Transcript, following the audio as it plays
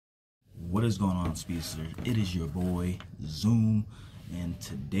What is going on, Speedster? It is your boy Zoom, and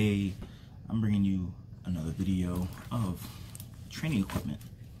today I'm bringing you another video of training equipment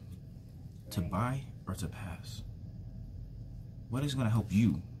to buy or to pass. What is going to help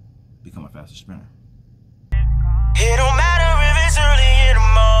you become a faster sprinter? It don't matter if it's early in the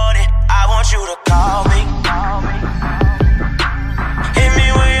morning, I want you to call me. Hit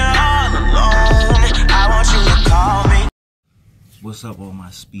me when you're all alone, I want you to call me. What's up, all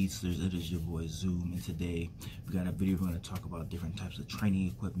my speedsters? It is your boy Zoom, and today we got a video. We're going to talk about different types of training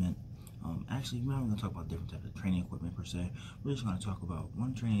equipment. Actually, we're not going to talk about different types of training equipment per se. We're just going to talk about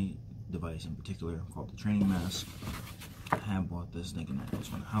one training device in particular called the training mask. I have bought this thinking that it's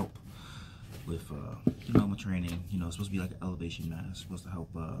going to help with my training. You know, it's supposed to be like an elevation mask. It's supposed to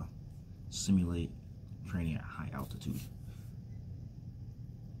help simulate training at high altitude.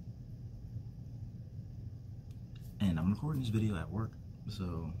 And I'm recording this video at work,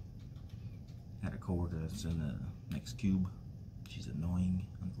 so I had a coworker that's in the next cube. She's annoying,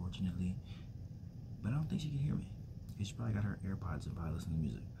 unfortunately, but I don't think she can hear me. She probably got her AirPods and probably listen to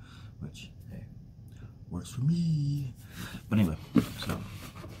music, which, hey, works for me. But anyway, so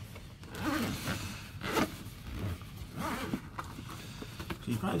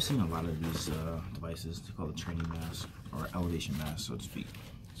you've probably seen a lot of these devices. They call it training mask or elevation mask, so to speak.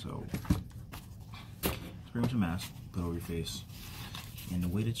 So pretty much a mask put over your face, and the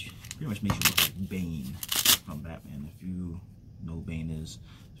way that you pretty much makes you look like Bane from Batman. If you know who Bane is,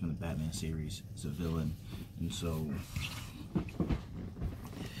 it's from the Batman series. It's a villain, and so he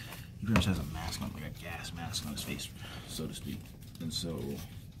pretty much has a mask on, like a gas mask on his face, so to speak. And so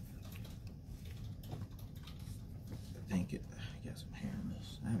I think it got some hair in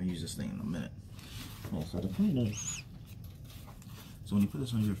this. I haven't used this thing in a minute. Yeah, so the point is, so when you put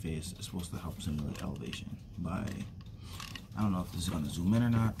this on your face, it's supposed to help simulate elevation by, I don't know if this is going to zoom in or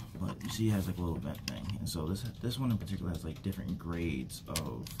not, but you see it has like a little vent thing. And so this one in particular has like different grades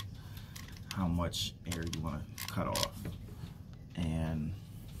of how much air you want to cut off. And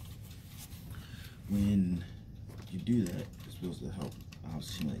when you do that, it's supposed to help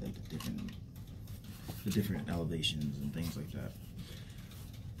simulate like the different elevations and things like that.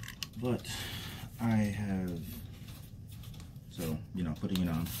 But I have, so, you know, putting it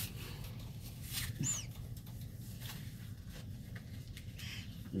on.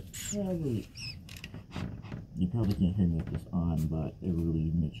 You probably can't hear me with this on, but it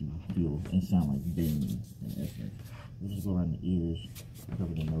really makes you feel and sound like Bane in essence. Let's just go around the ears,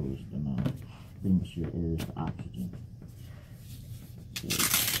 cover the nose, the mouth. Pretty much your air is the oxygen. So,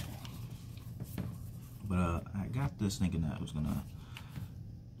 but I got this thinking that it was gonna,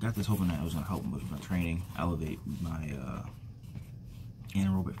 hoping that it was gonna help with my training, elevate my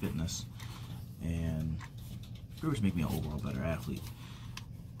anaerobic fitness, and pretty much make me an overall better athlete.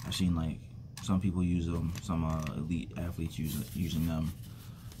 I've seen like some people use them, some elite athletes using them,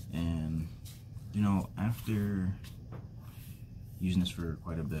 and you know, after using this for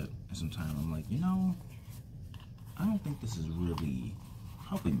quite a bit and some time, I'm like, you know, I don't think this is really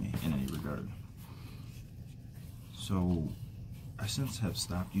helping me in any regard. So I since have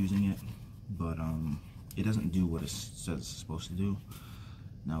stopped using it, but it doesn't do what it says it's supposed to do.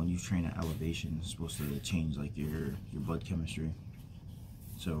 Now, when you train at elevation, it's supposed to change like your blood chemistry,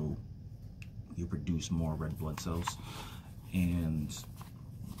 so you produce more red blood cells. And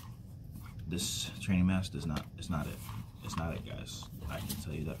this training mask does not. It's not it. It's not it, guys. I can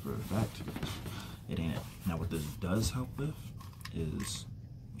tell you that for a fact. It ain't it. Now, what this does help with is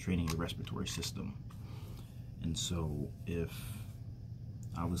training your respiratory system. And so, if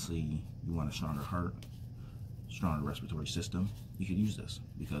obviously you want a stronger heart, stronger respiratory system, you can use this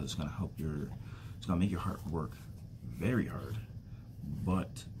because it's going to help it's going to make your heart work very hard.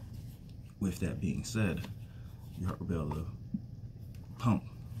 But with that being said, your heart will be able to pump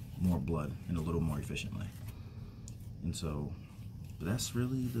more blood and a little more efficiently. And so that's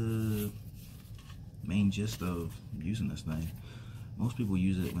really the main gist of using this thing. Most people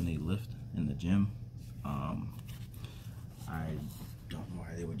use it when they lift in the gym. I don't know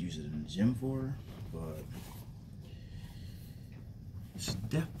why they would use it in the gym for, but it's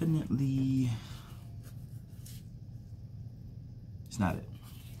definitely, it's not it.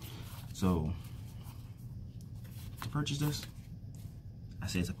 So to purchase this, I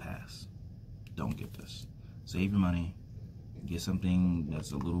say it's a pass. Don't get this. Save your money. Get something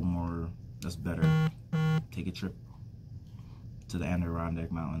that's a little more, that's better. Take a trip to the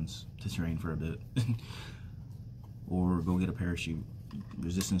Adirondack Mountains to train for a bit. Or go get a parachute.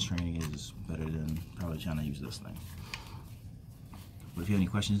 Resistance training is better than probably trying to use this thing. But if you have any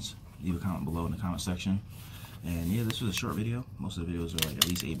questions, leave a comment below in the comment section. And yeah, this was a short video. Most of the videos are like at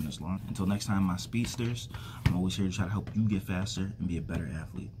least 8 minutes long. Until next time, my speedsters, I'm always here to try to help you get faster and be a better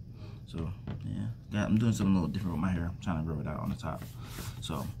athlete. So yeah, I'm doing something a little different with my hair. I'm trying to grow it out on the top.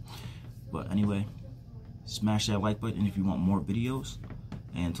 So, but anyway, smash that like button if you want more videos.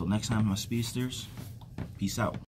 And until next time, my speedsters, peace out.